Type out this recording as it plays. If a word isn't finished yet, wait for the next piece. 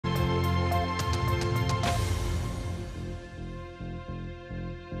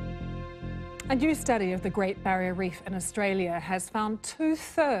A new study of the Great Barrier Reef in Australia has found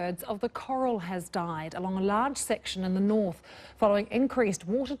 2/3 of the coral has died along a large section in the north following increased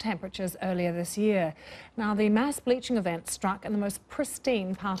water temperatures earlier this year. Now, the mass bleaching event struck in the most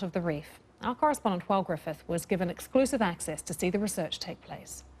pristine part of the reef. Our correspondent, Will Griffith, was given exclusive access to see the research take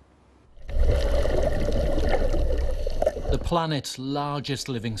place. The planet's largest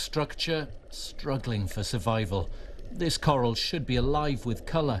living structure, struggling for survival. This coral should be alive with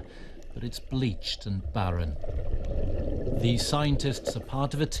colour, but it's bleached and barren. These scientists are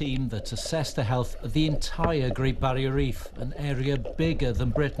part of a team that's assessed the health of the entire Great Barrier Reef, an area bigger than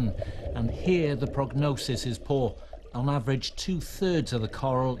Britain, and here the prognosis is poor. On average, 2/3 of the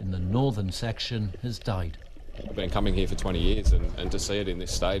coral in the northern section has died. I've been coming here for 20 years and to see it in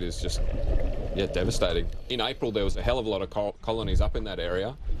this state is just, devastating. In April, there was a hell of a lot of colonies up in that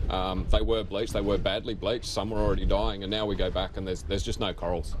area. They were bleached, they were badly bleached, some were already dying, and now we go back and there's just no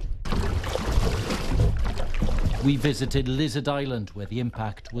corals. We visited Lizard Island, where the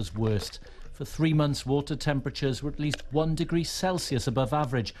impact was worst. For 3 months, water temperatures were at least 1 degree Celsius above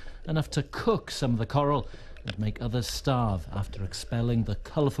average, enough to cook some of the coral and make others starve after expelling the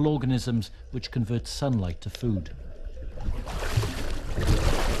colourful organisms which convert sunlight to food.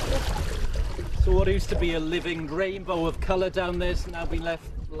 So what used to be a living rainbow of colour down there's now been left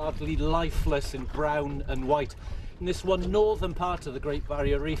largely lifeless in brown and white. In this one northern part of the Great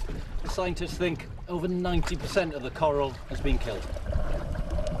Barrier Reef, the scientists think over 90% of the coral has been killed.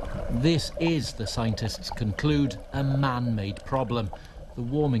 This is, the scientists conclude, a man-made problem. The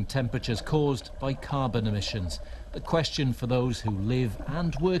warming temperatures caused by carbon emissions. The question for those who live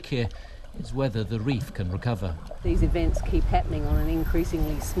and work here is whether the reef can recover. These events keep happening on an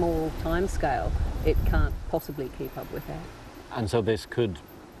increasingly small timescale. It can't possibly keep up with that. And so this could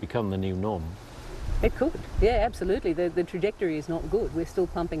become the new norm? It could, yeah, absolutely. The trajectory is not good. We're still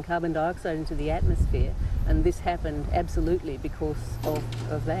pumping carbon dioxide into the atmosphere, and this happened absolutely because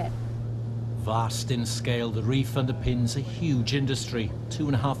of that. Vast in scale, the reef underpins a huge industry.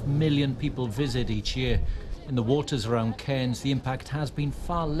 2.5 million people visit each year. In the waters around Cairns, the impact has been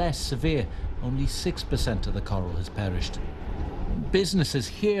far less severe. Only 6% of the coral has perished. Businesses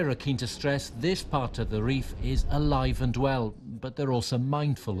here are keen to stress this part of the reef is alive and well, but they're also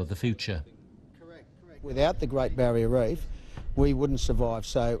mindful of the future. Without the Great Barrier Reef, we wouldn't survive.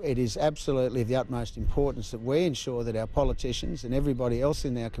 So it is absolutely of the utmost importance that we ensure that our politicians and everybody else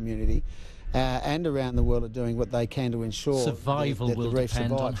in our community and around the world are doing what they can to ensure survival that will the reef depend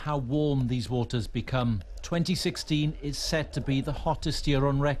survives. on how warm these waters become. 2016 is set to be the hottest year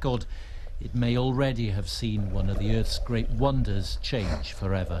on record. It may already have seen one of the Earth's great wonders change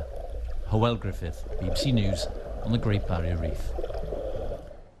forever. Will Griffith, BBC News on the Great Barrier Reef.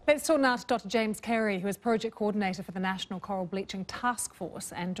 Let's talk now to Dr. James Kerry, who is Project Coordinator for the National Coral Bleaching Task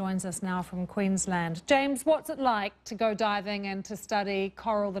Force and joins us now from Queensland. James, what's it like to go diving and to study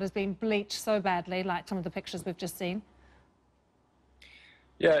coral that has been bleached so badly, like some of the pictures we've just seen?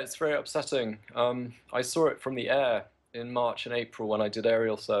 Yeah, it's very upsetting. I saw it from the air in March and April when I did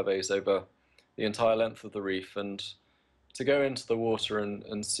aerial surveys over the entire length of the reef, and to go into the water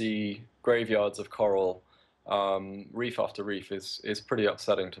and see graveyards of coral reef after reef is pretty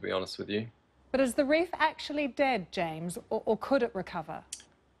upsetting, to be honest with you. But is the reef actually dead, James, or could it recover?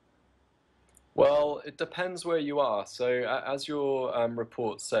 Well, it depends where you are. So as your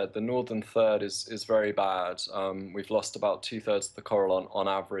report said, the northern third is very bad. We've lost about 2/3 of the coral on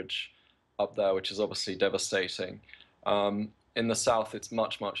average up there, which is obviously devastating. In the south, it's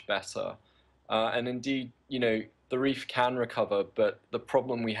much, much better. And indeed, the reef can recover, but the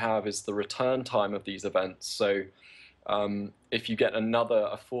problem we have is the return time of these events. So if you get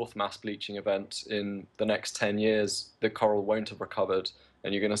a fourth mass bleaching event in the next 10 years, the coral won't have recovered,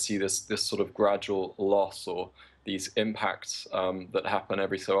 and you're going to see this sort of gradual loss, or these impacts that happen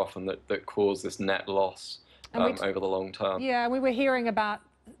every so often that cause this net loss over the long term. Yeah, we were hearing about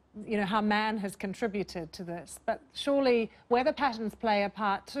how man has contributed to this, but surely weather patterns play a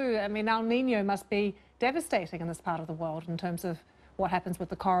part too. I mean, El Nino must be devastating in this part of the world in terms of what happens with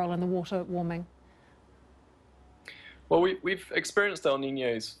the coral and the water warming. Well, we've experienced El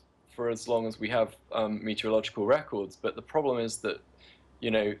Ninos for as long as we have meteorological records, but the problem is that,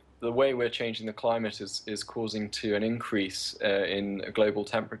 the way we're changing the climate is causing an increase in global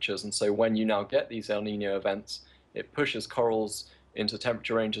temperatures, and so when you now get these El Nino events, it pushes corals into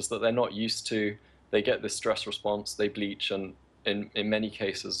temperature ranges that they're not used to. They get this stress response, they bleach, and in many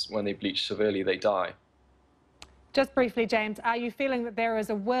cases, when they bleach severely, they die. Just briefly, James, are you feeling that there is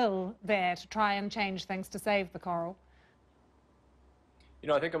a will there to try and change things to save the coral?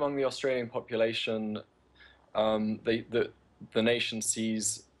 I think among the Australian population, the nation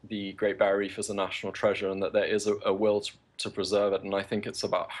sees the Great Barrier Reef as a national treasure, and that there is a will to preserve it. And I think it's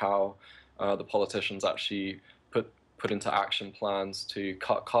about how the politicians actually put into action plans to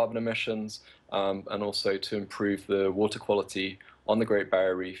cut carbon emissions and also to improve the water quality on the Great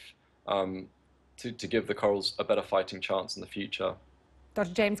Barrier Reef to give the corals a better fighting chance in the future.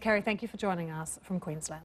 Dr. James Kerry, thank you for joining us from Queensland.